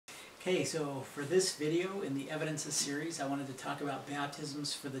Okay, so for this video in the Evidences series, I wanted to talk about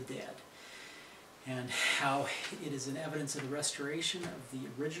baptisms for the dead and how it is an evidence of the restoration of the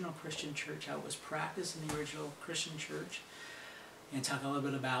original Christian church, how it was practiced in the original Christian church, and talk a little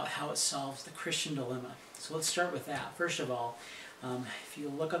bit about how it solves the Christian dilemma. So let's start with that. First of all, if you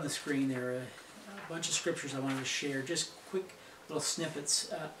look on the screen, there are a bunch of scriptures I wanted to share, just quick little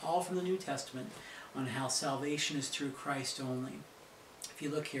snippets, all from the New Testament, on how salvation is through Christ only. If you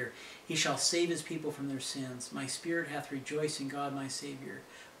look here, he shall save his people from their sins. My spirit hath rejoiced in God my Savior.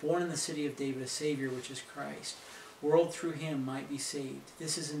 Born in the city of David a Savior, which is Christ. World through him might be saved.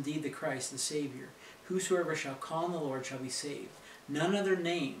 This is indeed the Christ, the Savior. Whosoever shall call on the Lord shall be saved. None other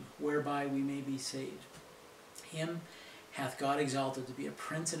name whereby we may be saved. Him hath God exalted to be a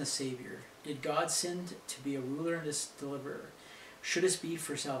prince and a Savior. Did God send to be a ruler and a deliverer? Should it be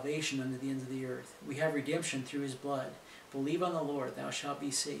for salvation unto the ends of the earth? We have redemption through his blood. Believe on the Lord, thou shalt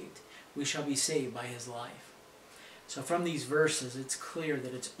be saved. We shall be saved by his life. So from these verses, it's clear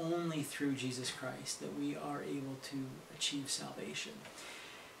that it's only through Jesus Christ that we are able to achieve salvation,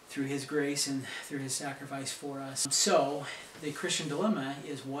 through his grace and through his sacrifice for us. So the Christian dilemma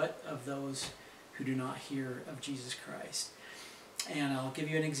is, what of those who do not hear of Jesus Christ? And I'll give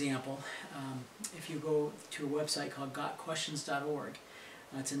you an example. If you go to a website called gotquestions.org,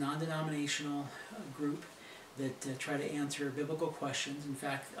 it's a non-denominational group that try to answer biblical questions. In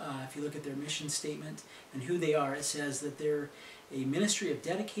fact, if you look at their mission statement and who they are, it says that they're a ministry of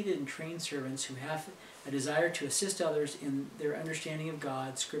dedicated and trained servants who have a desire to assist others in their understanding of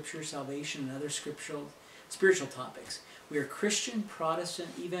God, Scripture, salvation, and other spiritual topics. We are Christian, Protestant,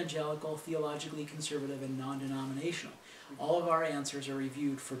 evangelical, theologically conservative, and non-denominational. All of our answers are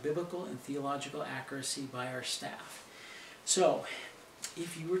reviewed for biblical and theological accuracy by our staff. So,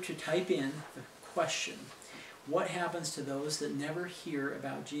 if you were to type in the question, what happens to those that never hear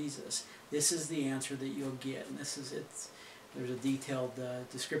about Jesus? This is the answer that you'll get. And this is there's a detailed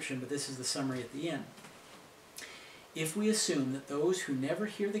description, but this is the summary at the end. If we assume that those who never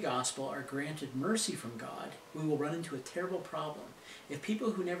hear the gospel are granted mercy from God, we will run into a terrible problem. If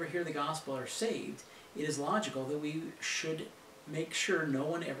people who never hear the gospel are saved, it is logical that we should make sure no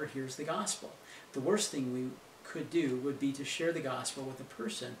one ever hears the gospel. The worst thing we could do would be to share the gospel with a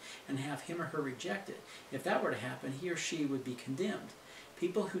person and have him or her reject it. If that were to happen, he or she would be condemned.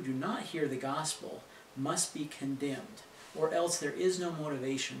 People who do not hear the gospel must be condemned, or else there is no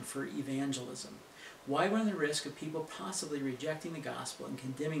motivation for evangelism. Why run the risk of people possibly rejecting the gospel and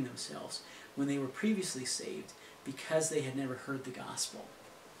condemning themselves when they were previously saved because they had never heard the gospel?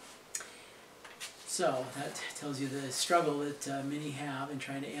 So that tells you the struggle that many have in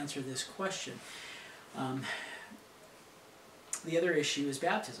trying to answer this question. The other issue is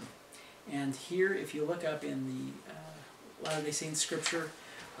baptism. And here, if you look up in the Latter-day Saints Scripture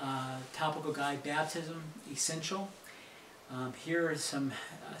topical guide, Baptism Essential, here are some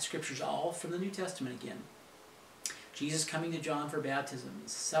scriptures, all from the New Testament again. Jesus coming to John for baptism,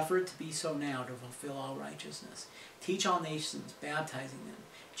 suffer it to be so now to fulfill all righteousness. Teach all nations, baptizing them.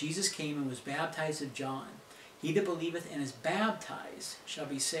 Jesus came and was baptized of John. He that believeth and is baptized shall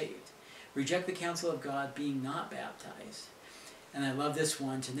be saved. Reject the counsel of God, being not baptized. And I love this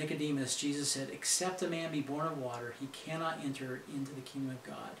one. To Nicodemus, Jesus said, except a man be born of water, he cannot enter into the kingdom of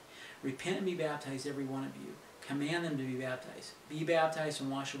God. Repent and be baptized, every one of you. Command them to be baptized. Be baptized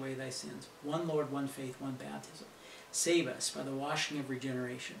and wash away thy sins. One Lord, one faith, one baptism. Save us by the washing of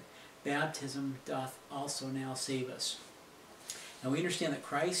regeneration. Baptism doth also now save us. Now we understand that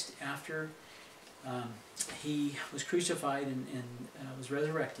Christ, after he was crucified and was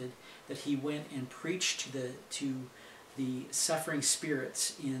resurrected, that he went and preached to the suffering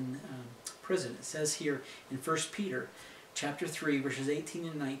spirits in prison. It says here in 1 Peter chapter 3, verses 18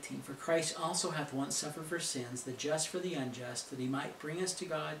 and 19, for Christ also hath once suffered for sins, the just for the unjust, that he might bring us to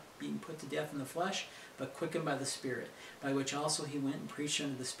God, being put to death in the flesh, but quickened by the Spirit, by which also he went and preached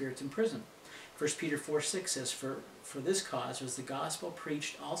unto the spirits in prison. 1 Peter 4:6 says, for this cause was the gospel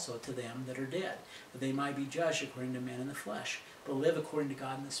preached also to them that are dead, that they might be judged according to men in the flesh, but live according to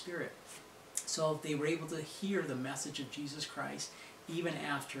God in the Spirit. So they were able to hear the message of Jesus Christ even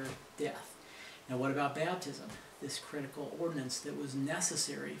after death. Now what about baptism? This critical ordinance that was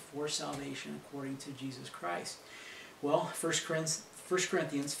necessary for salvation according to Jesus Christ. Well, 1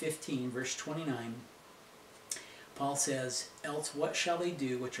 Corinthians 15, verse 29, Paul says, else what shall they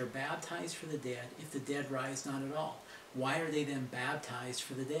do which are baptized for the dead, if the dead rise not at all? Why are they then baptized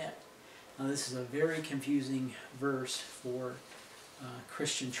for the dead? Now this is a very confusing verse for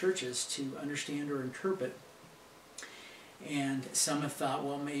Christian churches to understand or interpret. And some have thought,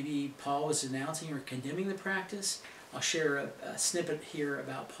 well, maybe Paul was denouncing or condemning the practice. I'll share a snippet here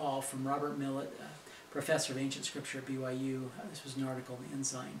about Paul from Robert Millett, professor of ancient scripture at BYU. This was an article in the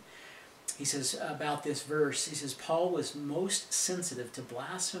Ensign. He says about this verse, he says, Paul was most sensitive to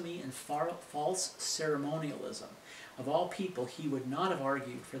blasphemy and false ceremonialism. Of all people, he would not have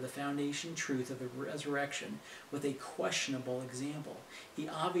argued for the foundation truth of the resurrection with a questionable example. He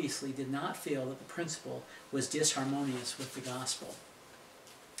obviously did not feel that the principle was disharmonious with the gospel.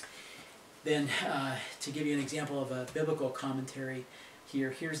 Then, to give you an example of a biblical commentary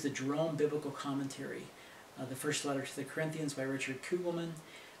here, here's the Jerome Biblical Commentary, the first letter to the Corinthians by Richard Kugelman.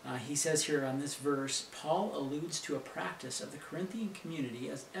 He says here on this verse, Paul alludes to a practice of the Corinthian community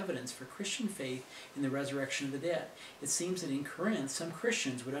as evidence for Christian faith in the resurrection of the dead. It seems that in Corinth, some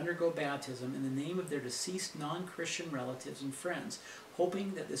Christians would undergo baptism in the name of their deceased non-Christian relatives and friends,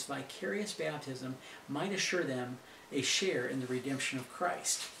 hoping that this vicarious baptism might assure them a share in the redemption of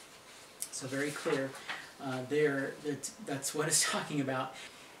Christ. So very clear there that's what it's talking about.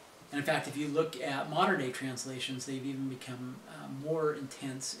 And in fact, if you look at modern-day translations, they've even become more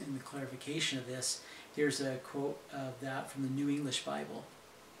intense in the clarification of this. Here's a quote of that from the New English Bible.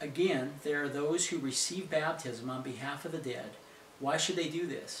 Again, there are those who receive baptism on behalf of the dead. Why should they do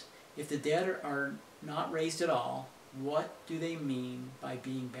this? If the dead are not raised at all, what do they mean by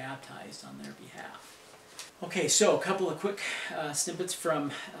being baptized on their behalf? Okay, so a couple of quick snippets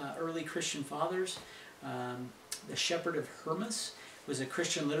from early Christian fathers. The Shepherd of Hermas was a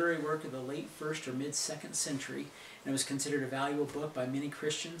Christian literary work of the late 1st or mid-2nd century, and it was considered a valuable book by many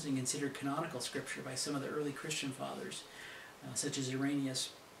Christians and considered canonical scripture by some of the early Christian fathers, such as Irenaeus.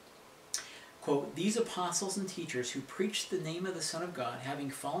 Quote, these apostles and teachers who preached the name of the Son of God,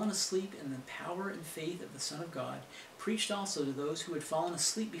 having fallen asleep in the power and faith of the Son of God, preached also to those who had fallen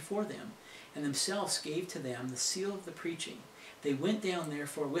asleep before them, and themselves gave to them the seal of the preaching. They went down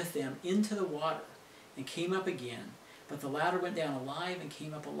therefore with them into the water, and came up again. But the latter went down alive and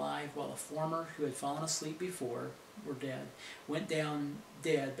came up alive, while the former, who had fallen asleep before, were dead, went down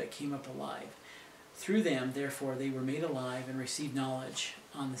dead, but came up alive. Through them, therefore, they were made alive and received knowledge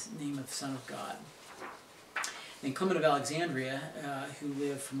on the name of the Son of God. And Clement of Alexandria, who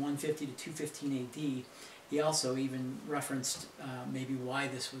lived from 150 to 215 AD, he also even referenced maybe why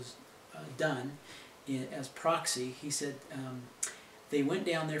this was done as proxy. He said, they went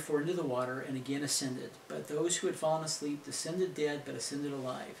down therefore into the water and again ascended. But those who had fallen asleep descended dead, but ascended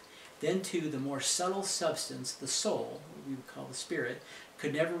alive. Then too the more subtle substance, the soul, what we would call the spirit,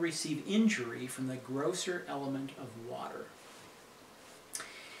 could never receive injury from the grosser element of water.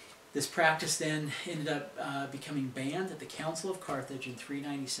 This practice then ended up becoming banned at the Council of Carthage in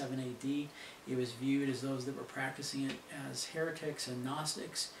 397 AD. It was viewed as those that were practicing it as heretics and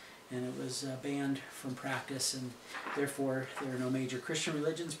Gnostics, and it was banned from practice, and therefore there are no major Christian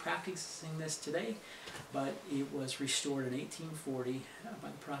religions practicing this today, but it was restored in 1840 by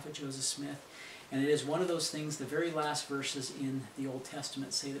the prophet Joseph Smith, and it is one of those things, the very last verses in the Old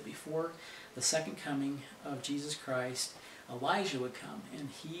Testament say that before the second coming of Jesus Christ, Elijah would come, and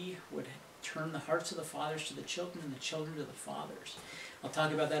he would turn the hearts of the fathers to the children and the children to the fathers. I'll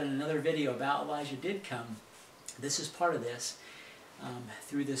talk about that in another video about Elijah did come. This is part of this.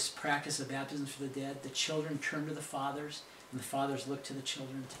 Through this practice of baptisms for the dead, the children turn to the fathers, and the fathers look to the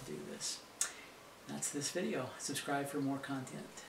children to do this. That's this video. Subscribe for more content.